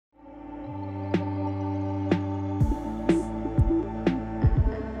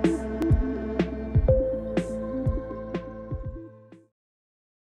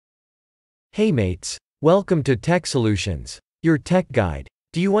Hey mates, welcome to Tech Solutions, your tech guide.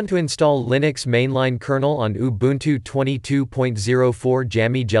 Do you want to install Linux Mainline Kernel on Ubuntu 22.04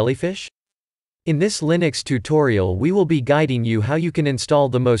 Jammy Jellyfish? In this Linux tutorial we will be guiding you how you can install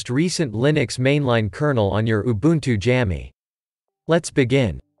the most recent Linux Mainline Kernel on your Ubuntu Jammy. Let's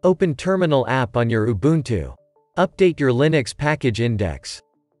begin. Open Terminal app on your Ubuntu. Update your Linux package index.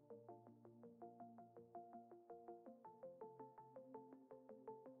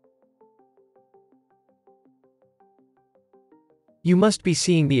 You must be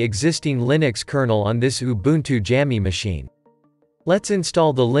seeing the existing Linux kernel on this Ubuntu Jammy machine. Let's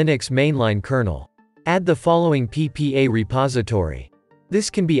install the Linux Mainline Kernel. Add the following PPA repository.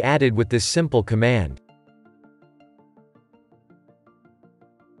 This can be added with this simple command.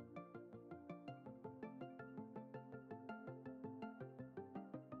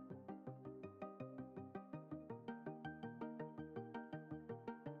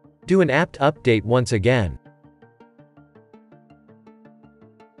 Do an apt update once again.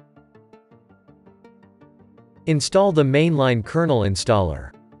 Install the Mainline Kernel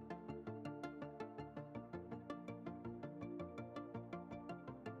Installer.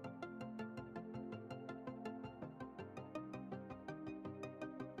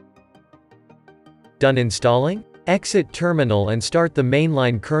 Done installing? Exit Terminal and start the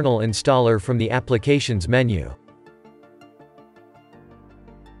Mainline Kernel Installer from the Applications menu.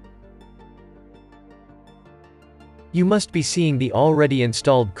 You must be seeing the already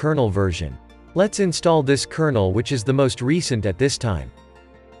installed kernel version. Let's install this kernel, which is the most recent at this time.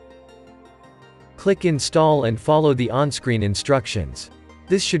 Click Install and follow the on-screen instructions.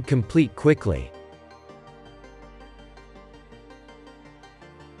 This should complete quickly.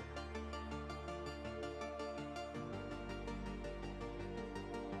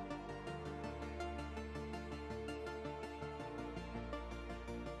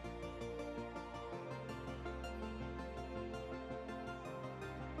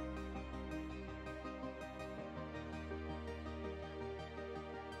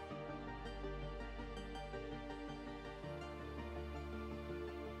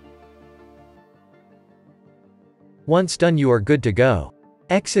 Once done, you are good to go.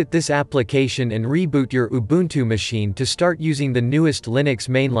 Exit this application and reboot your Ubuntu machine to start using the newest Linux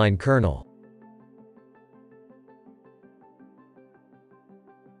Mainline kernel.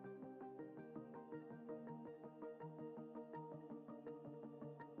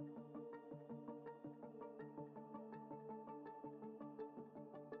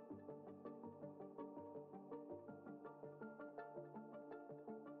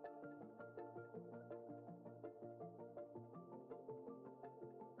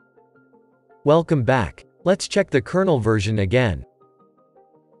 Welcome back. Let's check the kernel version again.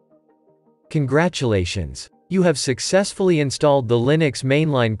 Congratulations! You have successfully installed the Linux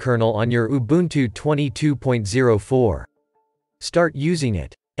Mainline kernel on your Ubuntu 22.04. Start using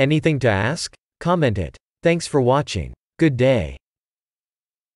it. Anything to ask? Comment it. Thanks for watching. Good day.